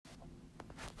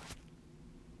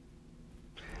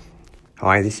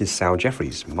Hi, this is Sal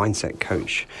Jeffries, mindset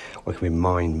coach, working with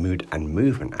mind, mood and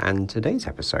movement. And today's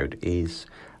episode is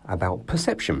about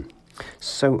perception.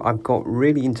 So I've got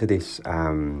really into this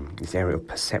area of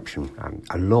perception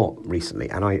a lot recently.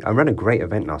 And I ran a great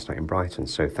event last night in Brighton.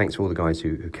 So thanks to all the guys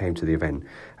who came to the event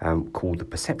called the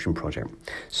Perception Project.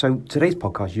 So today's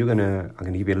podcast, I'm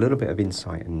going to give you a little bit of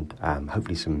insight and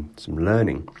hopefully some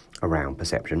learning around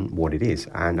perception, what it is.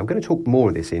 And I'm going to talk more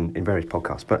of this in various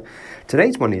podcasts. But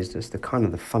today's one is just the kind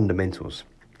of the fundamentals.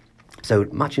 So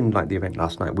much in like the event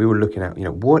last night, we were looking at,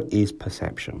 what is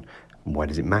perception? Why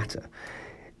does it matter?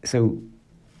 So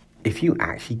if you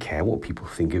actually care what people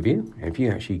think of you, if you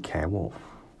actually care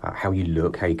how you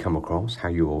look, how you come across, how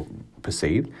you're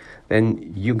perceived,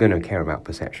 then you're going to care about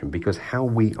perception, because how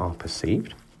we are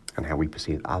perceived and how we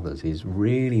perceive others is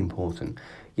really important.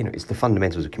 It's the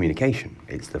fundamentals of communication.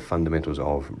 It's the fundamentals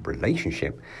of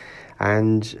relationship.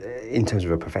 And in terms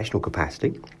of a professional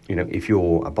capacity, if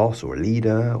you're a boss or a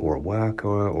leader or a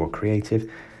worker or a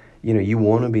creative, you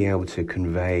want to be able to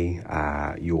convey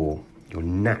your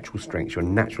natural strengths, your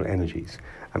natural energies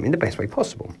in the best way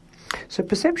possible. So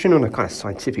perception on a kind of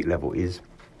scientific level is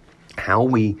how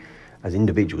we as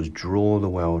individuals draw the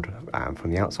world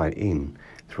from the outside in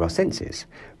through our senses.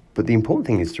 But the important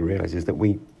thing is to realize is that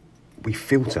we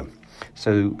filter.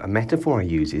 So a metaphor I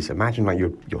use is, imagine like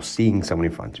you're seeing someone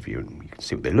in front of you, and you can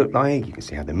see what they look like, you can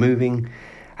see how they're moving,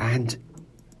 and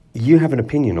you have an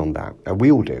opinion on that.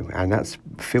 We all do, and that's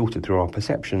filtered through our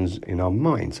perceptions in our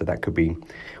mind. So that could be,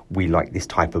 we like this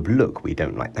type of look, we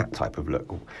don't like that type of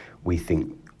look. We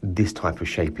think this type of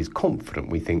shape is confident,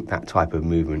 we think that type of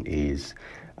movement is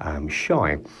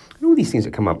shy. And all these things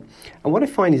that come up. And what I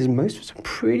find is most of us are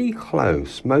pretty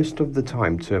close most of the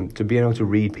time to be able to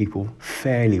read people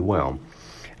fairly well,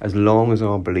 as long as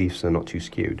our beliefs are not too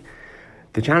skewed.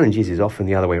 The challenge is often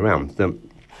the other way around, that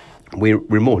we're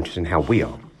more interested in how we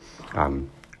are and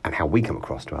how we come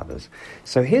across to others.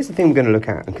 So here's the thing we're going to look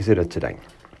at and consider today.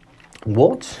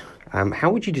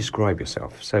 How would you describe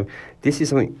yourself? So this is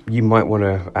something you might want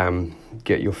to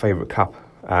get your favourite cup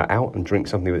out and drink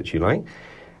something that you like.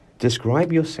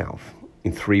 Describe yourself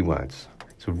in 3 words.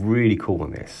 It's a really cool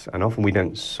one, this. And often we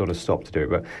don't sort of stop to do it,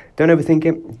 but don't overthink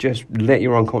it. Just let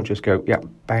your unconscious go, yeah,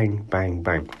 bang, bang,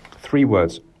 bang. 3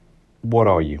 words. What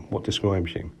are you? What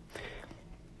describes you?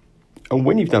 And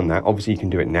when you've done that, obviously you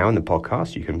can do it now in the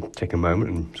podcast. You can take a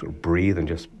moment and sort of breathe and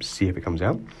just see if it comes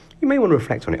out. You may want to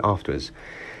reflect on it afterwards.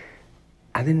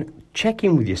 And then check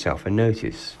in with yourself and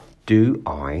notice, do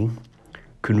I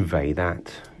convey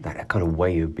that kind of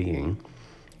way of being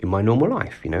in my normal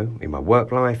life, in my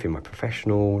work life, in my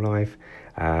professional life,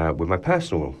 with my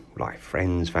personal life,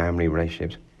 friends, family,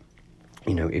 relationships?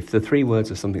 If the 3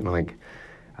 words are something like,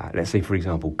 let's say, for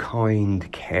example,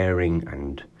 kind, caring,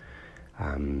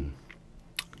 and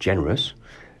generous,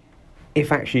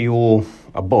 if actually you're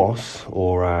a boss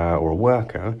or a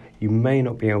worker, you may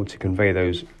not be able to convey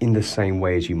those in the same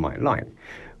way as you might like.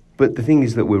 But the thing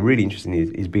is that we're really interested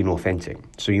in is being authentic.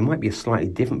 So you might be a slightly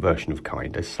different version of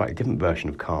kind, a slightly different version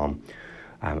of calm,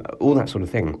 all that sort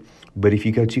of thing. But if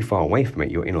you go too far away from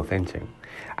it, you're inauthentic.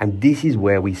 And this is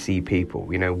where we see people.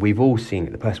 We've all seen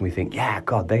it. The person we think, yeah,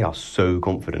 God, they are so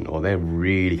confident, or they're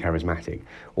really charismatic,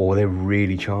 or they're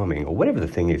really charming, or whatever the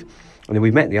thing is. And then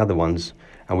we've met the other ones,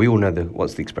 and we all know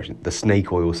what's the expression? The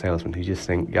snake oil salesman, who just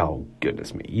think, oh,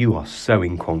 goodness me, you are so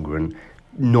incongruent,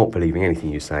 not believing anything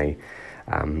you say.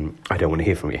 I don't want to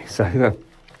hear from you. So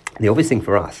the obvious thing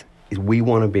for us is we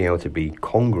want to be able to be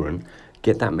congruent,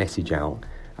 get that message out,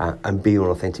 and be your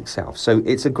authentic self. So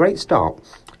it's a great start.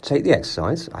 Take the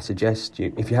exercise. I suggest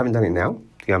you, if you haven't done it now,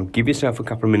 give yourself a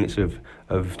couple of minutes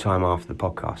of time after the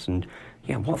podcast. And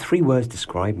what 3 words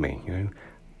describe me?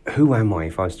 Who am I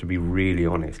if I was to be really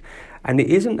honest? And it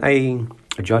isn't a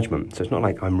judgment. So it's not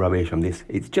like I'm rubbish, I'm this.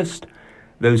 It's just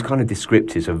those kind of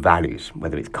descriptives of values,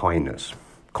 whether it's kindness,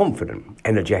 confident,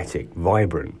 energetic,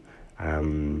 vibrant,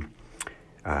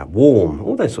 warm,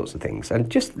 all those sorts of things. And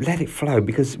just let it flow,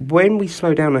 because when we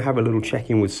slow down and have a little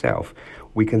check-in with self,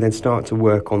 we can then start to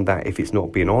work on that if it's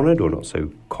not being honoured or not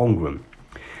so congruent.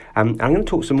 I'm going to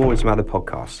talk some more in some other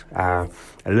podcasts,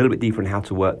 a little bit deeper on how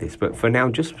to work this. But for now,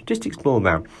 just explore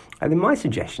that. And then my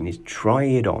suggestion is try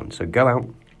it on. So go out,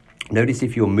 notice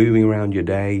if you're moving around your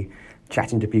day,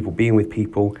 chatting to people, being with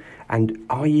people, and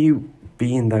are you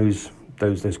being those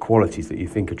qualities that you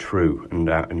think are true and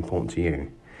important to you?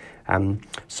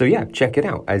 Check it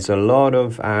out. There's a lot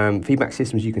of feedback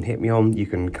systems you can hit me on. You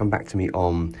can come back to me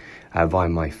on via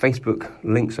my Facebook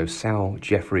link, so Sal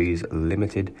Jeffries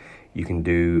Limited. You can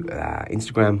do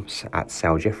Instagram at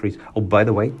Sal Jefferies. Oh, by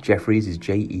the way, Jefferies is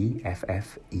Jefferies.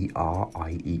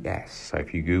 So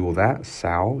if you Google that,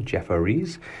 Sal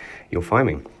Jefferies, you'll find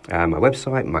me. My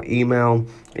website, my email,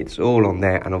 it's all on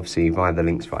there, and obviously via the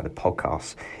links via the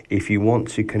podcast. If you want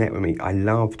to connect with me, I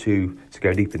love to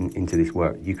go deep into this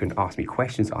work. You can ask me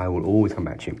questions. I will always come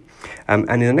back to you. And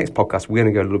in the next podcast, we're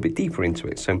going to go a little bit deeper into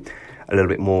it. So a little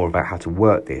bit more about how to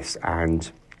work this and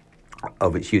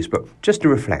of its use. But just to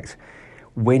reflect,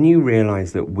 when you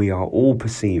realize that we are all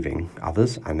perceiving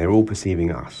others and they're all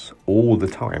perceiving us all the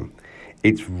time,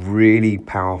 it's really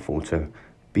powerful to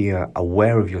be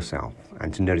aware of yourself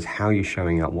and to notice how you're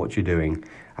showing up, what you're doing,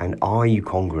 and are you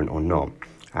congruent or not.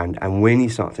 And when you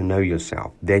start to know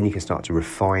yourself, then you can start to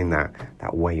refine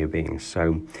that way of being.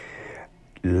 So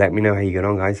let me know how you get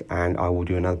on, guys, and I will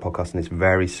do another podcast on this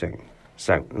very soon.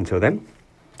 So until then,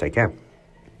 take care.